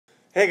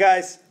Hey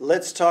guys,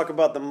 let's talk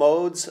about the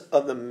modes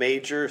of the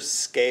major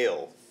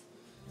scale.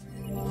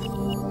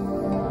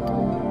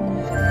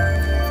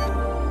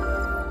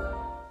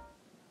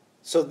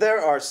 So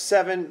there are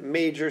 7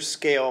 major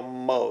scale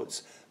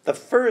modes. The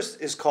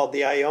first is called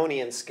the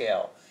Ionian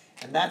scale,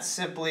 and that's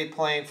simply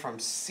playing from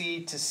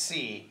C to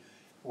C,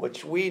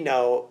 which we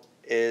know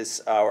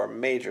is our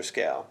major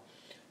scale.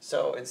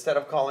 So instead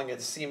of calling it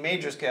the C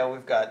major scale,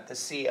 we've got the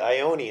C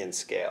Ionian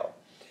scale.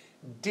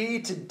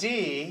 D to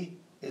D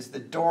is the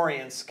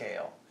Dorian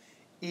scale.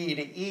 E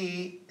to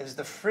E is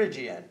the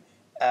Phrygian.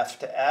 F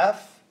to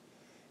F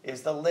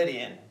is the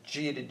Lydian.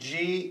 G to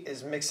G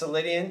is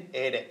Mixolydian.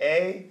 A to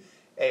A,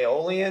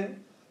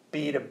 Aeolian.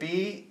 B to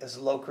B is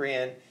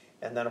Locrian.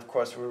 And then, of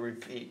course, we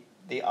repeat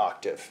the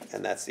octave,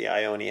 and that's the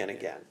Ionian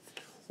again.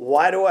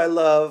 Why do I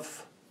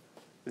love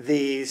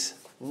these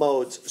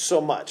modes so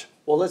much?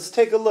 Well, let's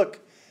take a look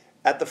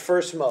at the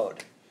first mode.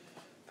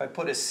 If I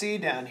put a C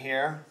down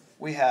here,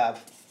 we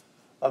have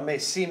a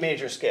C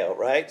major scale,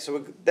 right?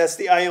 So that's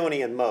the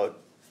Ionian mode,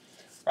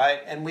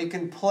 right? And we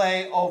can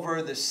play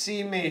over the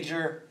C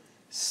major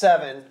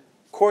 7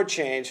 chord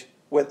change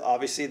with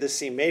obviously the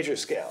C major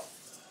scale.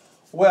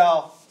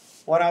 Well,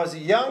 when I was a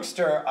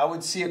youngster, I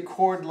would see a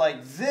chord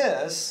like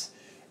this,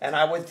 and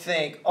I would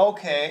think,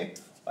 okay,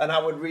 and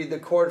I would read the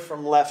chord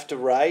from left to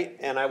right,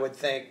 and I would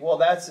think, well,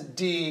 that's a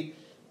D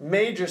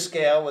major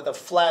scale with a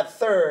flat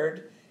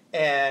third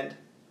and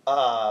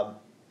a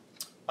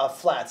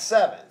flat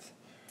 7th.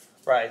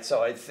 Right,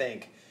 so I'd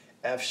think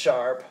F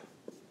sharp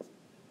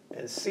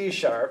and C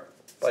sharp,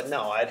 but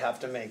no, I'd have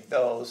to make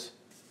those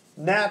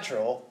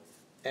natural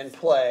and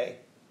play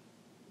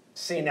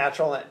C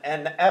natural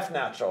and F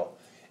natural.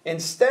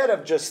 Instead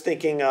of just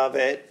thinking of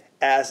it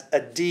as a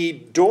D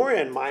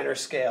Dorian minor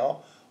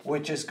scale,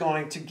 which is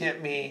going to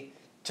get me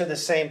to the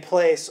same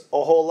place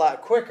a whole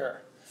lot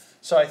quicker.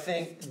 So I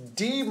think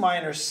D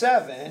minor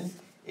 7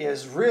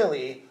 is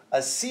really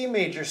a C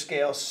major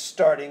scale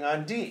starting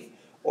on D,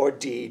 or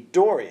D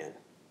Dorian,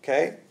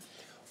 okay?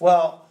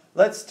 Well,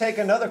 let's take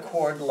another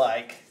chord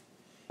like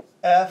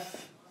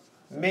F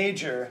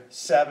major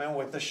 7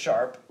 with the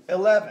sharp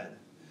 11.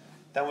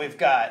 Then we've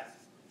got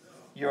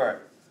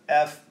your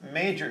F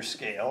major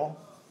scale,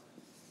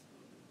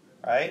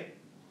 right?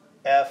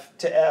 F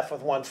to F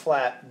with 1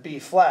 flat, B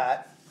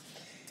flat.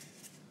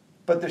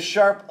 But the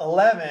sharp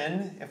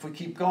 11, if we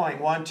keep going,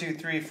 1, 2,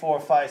 3, 4,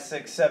 5,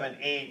 6, 7,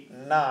 8,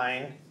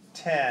 9,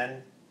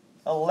 10,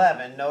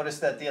 11. Notice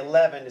that the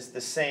 11 is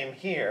the same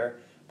here,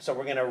 so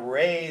we're going to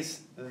raise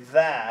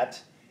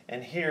that,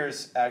 and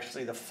here's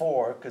actually the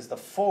 4, because the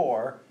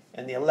 4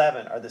 and the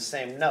 11 are the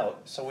same note,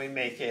 so we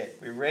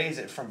raise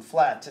it from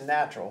flat to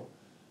natural.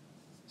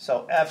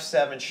 So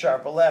F7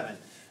 sharp 11.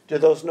 Do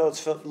those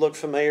notes look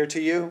familiar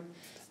to you?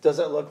 Does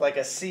it look like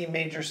a C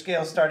major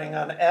scale starting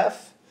on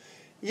F?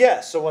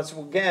 Yes, so once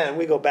again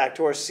we go back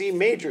to our C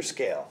major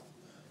scale.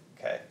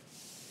 Okay.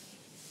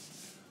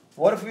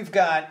 What if we've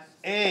got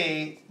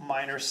A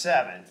minor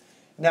 7?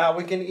 Now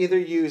we can either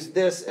use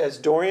this as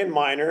Dorian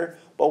minor,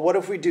 but what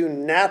if we do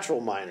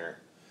natural minor?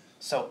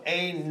 So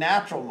A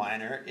natural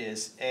minor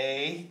is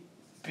A,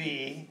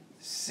 B,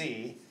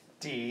 C,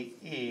 D,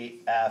 E,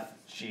 F,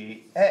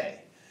 G, A.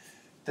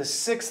 The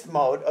 6th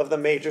mode of the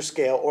major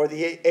scale, or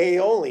the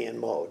Aeolian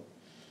mode,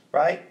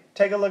 right?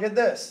 Take a look at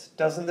this.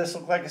 Doesn't this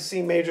look like a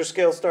C major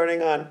scale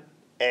starting on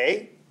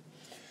A?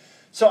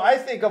 So I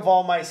think of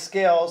all my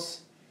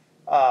scales,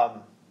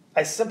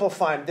 I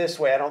simplify them this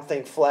way. I don't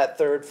think flat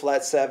third,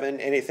 flat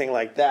 7, anything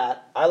like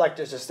that. I like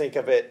to just think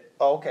of it,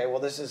 okay, well,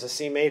 this is a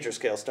C major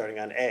scale starting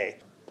on A.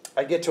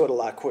 I get to it a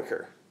lot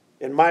quicker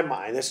in my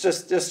mind. It's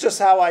just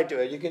how I do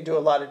it. You can do a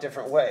lot of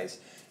different ways.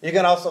 You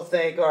can also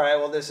think, all right,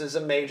 well, this is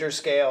a major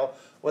scale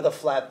with a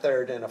flat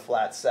third and a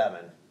flat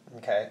 7,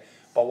 okay?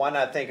 But why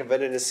not think of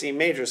it in a C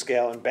major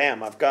scale, and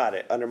bam, I've got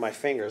it under my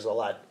fingers a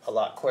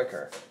lot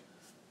quicker.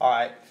 All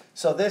right,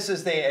 so this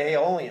is the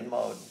Aeolian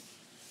mode.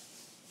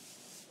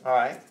 All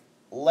right,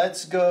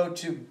 let's go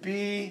to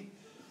B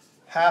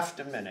half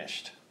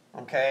diminished,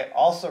 okay?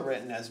 Also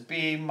written as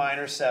B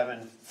minor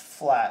 7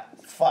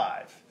 flat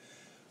 5.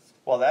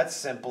 Well, that's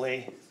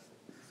simply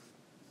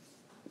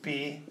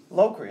B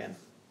Locrian,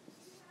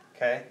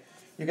 okay?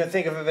 You can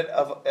think of it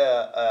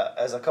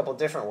as a couple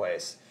different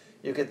ways.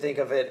 You could think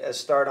of it as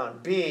start on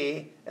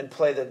B and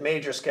play the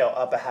major scale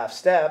up a half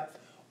step,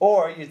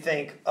 or you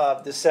think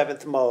of the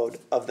 7th mode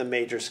of the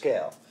major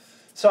scale.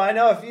 So I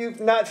know if you're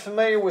not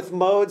familiar with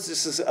modes,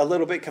 this is a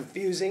little bit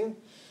confusing,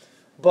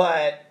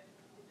 but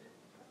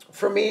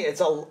for me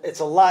it's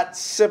a lot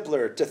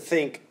simpler to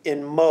think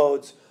in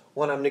modes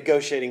when I'm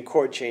negotiating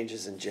chord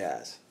changes in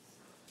jazz.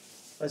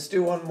 Let's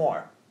do one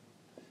more.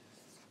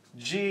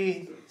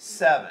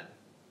 G7.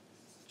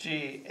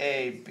 G,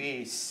 A,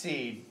 B,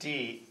 C,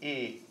 D,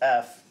 E,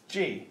 F,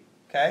 G,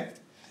 okay?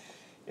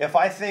 If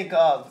I think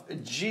of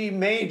G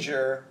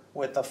major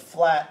with a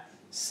flat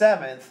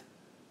 7th,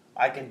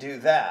 I can do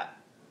that.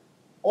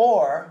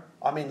 Or,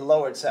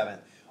 lowered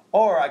 7th.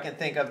 Or I can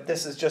think of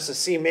this as just a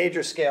C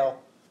major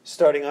scale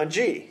starting on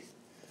G.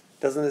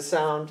 Doesn't it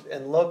sound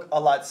and look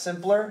a lot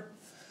simpler?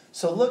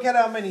 So look at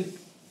how many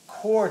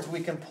chords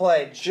we can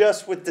play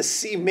just with the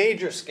C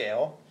major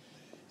scale.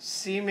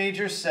 C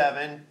major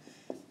 7,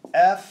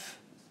 F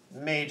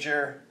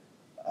major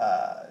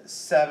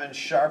 7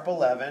 sharp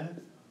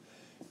 11,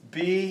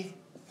 B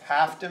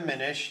half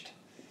diminished,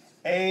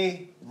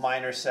 A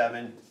minor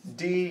 7,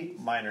 D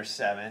minor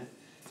 7.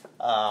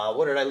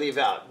 What did I leave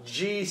out?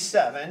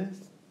 G7.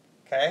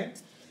 Okay.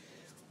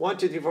 1,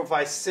 2, 3, 4,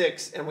 5,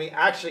 6. And we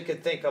actually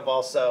could think of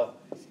also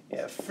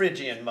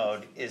Phrygian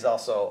mode is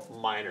also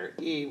minor,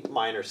 E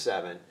minor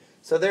 7.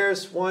 So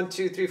there's 1,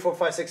 2, 3, 4,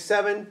 5, 6,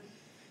 7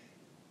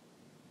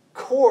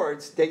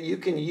 chords that you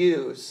can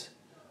use,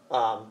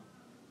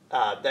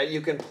 that you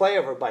can play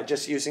over by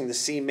just using the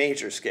C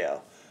major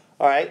scale.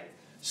 All right?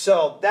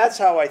 So that's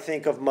how I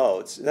think of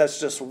modes. That's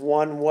just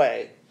one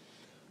way.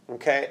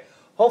 Okay?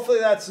 Hopefully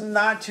that's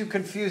not too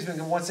confusing.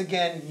 And once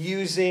again,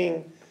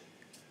 using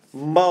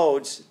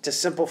modes to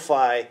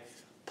simplify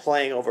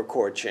playing over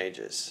chord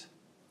changes.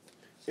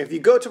 If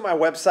you go to my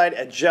website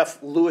at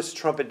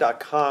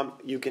jefflewistrumpet.com,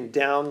 you can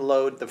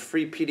download the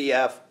free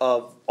PDF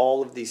of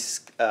all of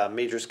these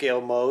major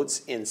scale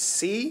modes in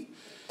C.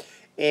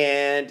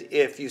 And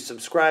if you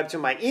subscribe to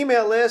my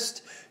email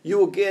list, you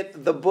will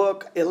get the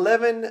book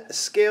 11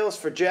 Scales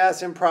for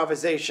Jazz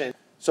Improvisation.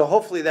 So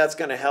hopefully that's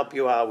going to help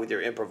you out with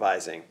your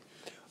improvising.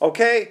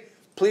 Okay,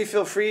 please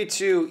feel free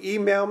to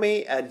email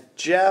me at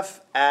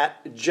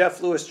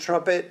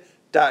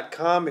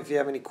jeff@jefflewistrumpet.com if you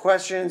have any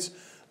questions.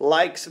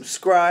 Like,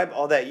 subscribe,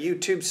 all that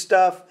YouTube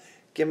stuff.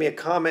 Give me a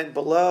comment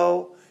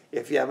below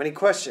if you have any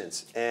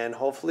questions. And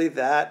hopefully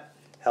that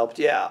helped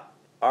you out.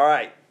 All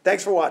right.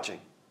 Thanks for watching.